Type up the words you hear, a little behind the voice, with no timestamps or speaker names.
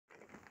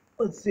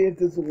Let's see if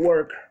this will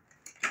work.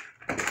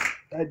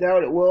 I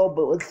doubt it will,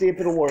 but let's see if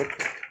it'll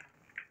work.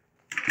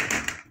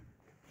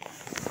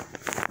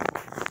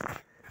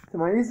 To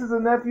my nieces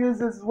and nephews,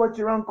 this is what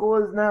your uncle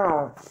is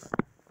now.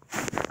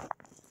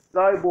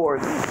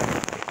 Cyborg.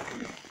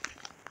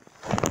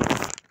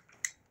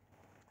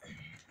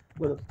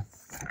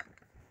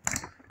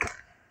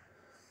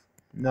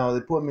 No,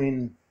 they put me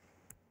in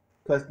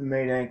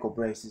custom-made ankle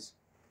braces.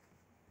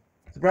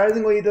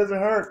 Surprisingly, it doesn't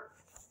hurt.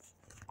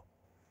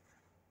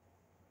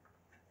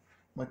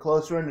 My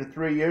close friend of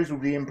 3 years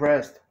would be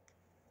impressed.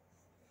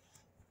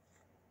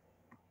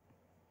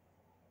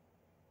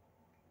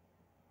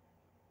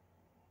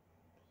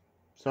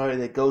 Sorry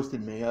they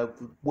ghosted me. I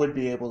would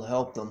be able to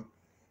help them.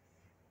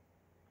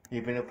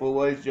 Even if it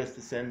was just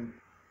to send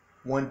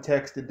one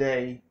text a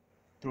day,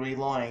 3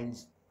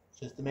 lines,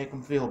 just to make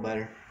them feel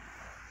better.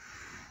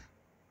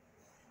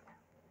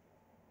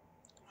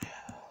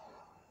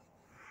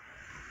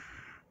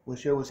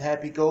 Wish I was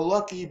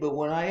happy-go-lucky, but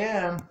when I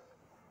am,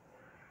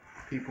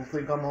 people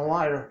think I'm a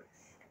liar.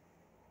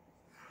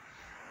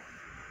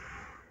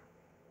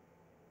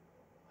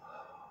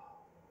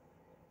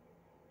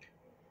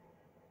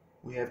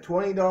 We have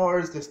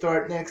 $20 to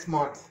start next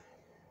month.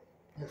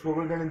 That's what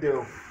we're gonna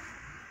do.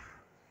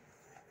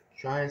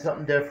 Trying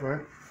something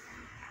different.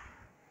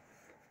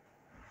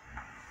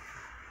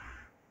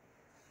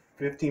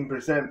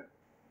 15%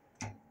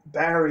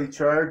 battery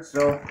charge,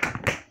 so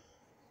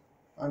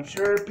I'm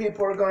sure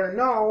people are gonna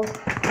know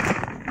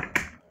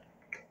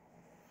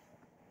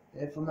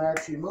if I'm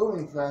actually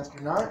moving fast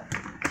or not.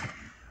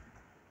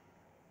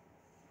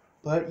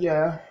 But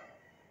yeah,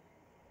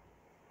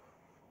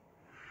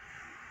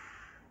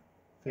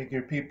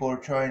 figure people are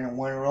trying to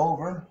win her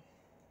over,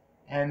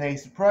 and they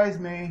surprise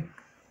me,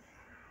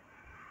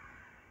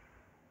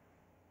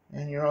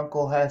 and your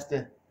uncle has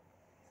to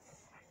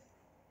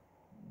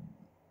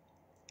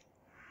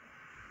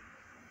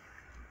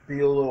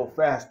be a little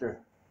faster.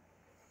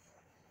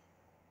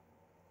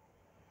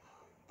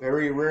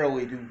 Very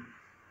rarely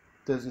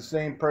does the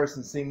same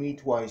person see me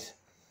twice.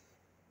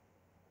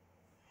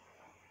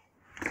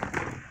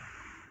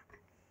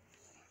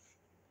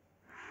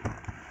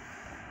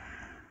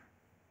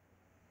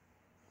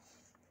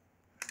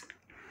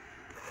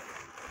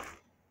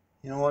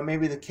 You know what,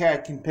 maybe the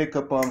cat can pick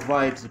up on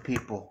vibes of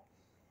people.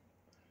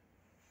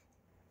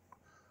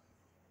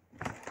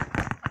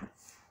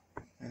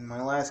 And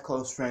my last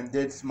close friend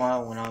did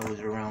smile when I was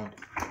around.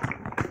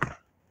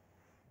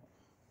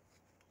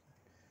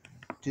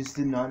 Just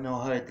did not know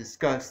how to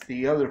discuss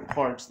the other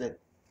parts that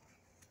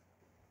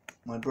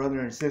my brother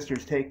and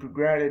sisters take for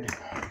granted.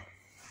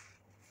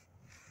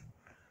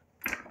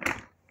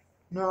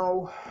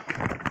 No.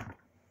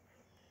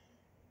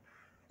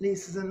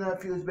 Nieces and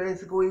nephews,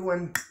 basically,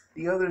 when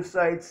the other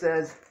side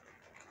says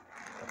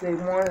they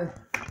want to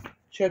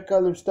check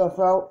other stuff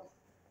out,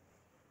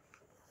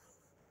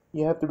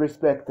 you have to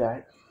respect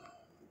that.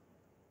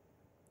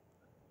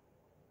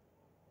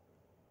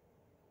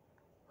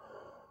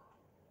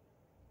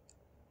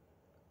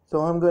 So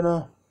I'm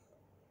gonna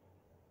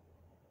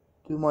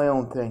do my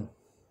own thing.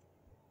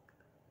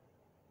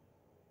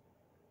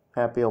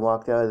 Happy I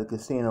walked out of the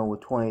casino with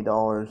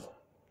 $20.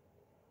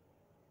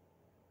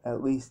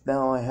 At least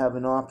now I have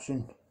an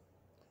option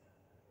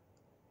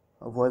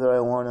of whether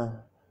I want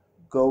to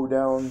go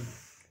down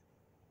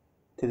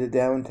to the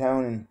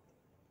downtown and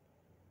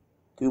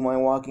do my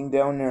walking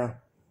down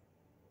there.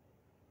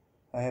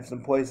 I have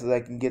some places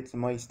I can get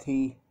some iced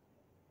tea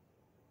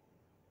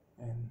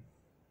and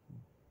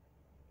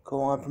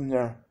go on from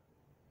there.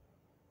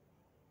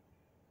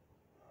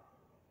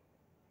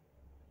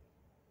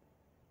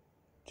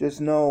 Just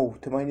know,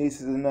 to my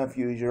nieces and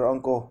nephews, your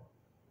uncle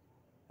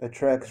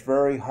attracts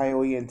very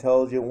highly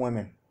intelligent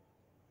women.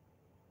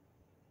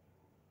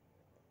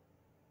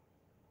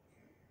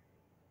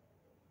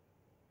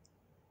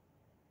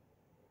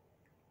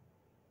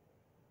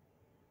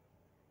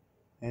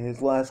 And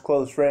his last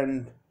close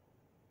friend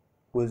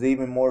was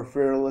even more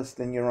fearless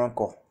than your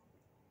uncle.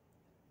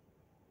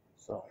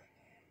 So,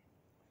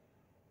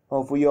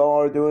 hopefully you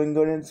all are doing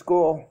good in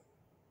school.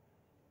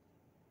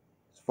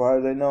 As far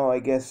as I know, I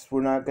guess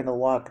we're not going to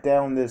lock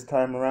down this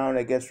time around.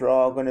 I guess we're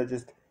all going to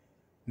just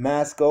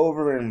mask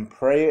over and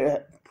pray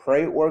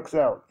it works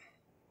out.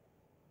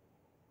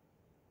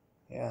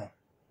 Yeah.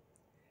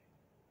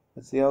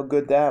 Let's see how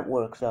good that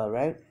works out,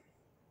 right?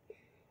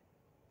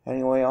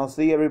 Anyway, I'll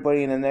see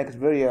everybody in the next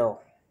video.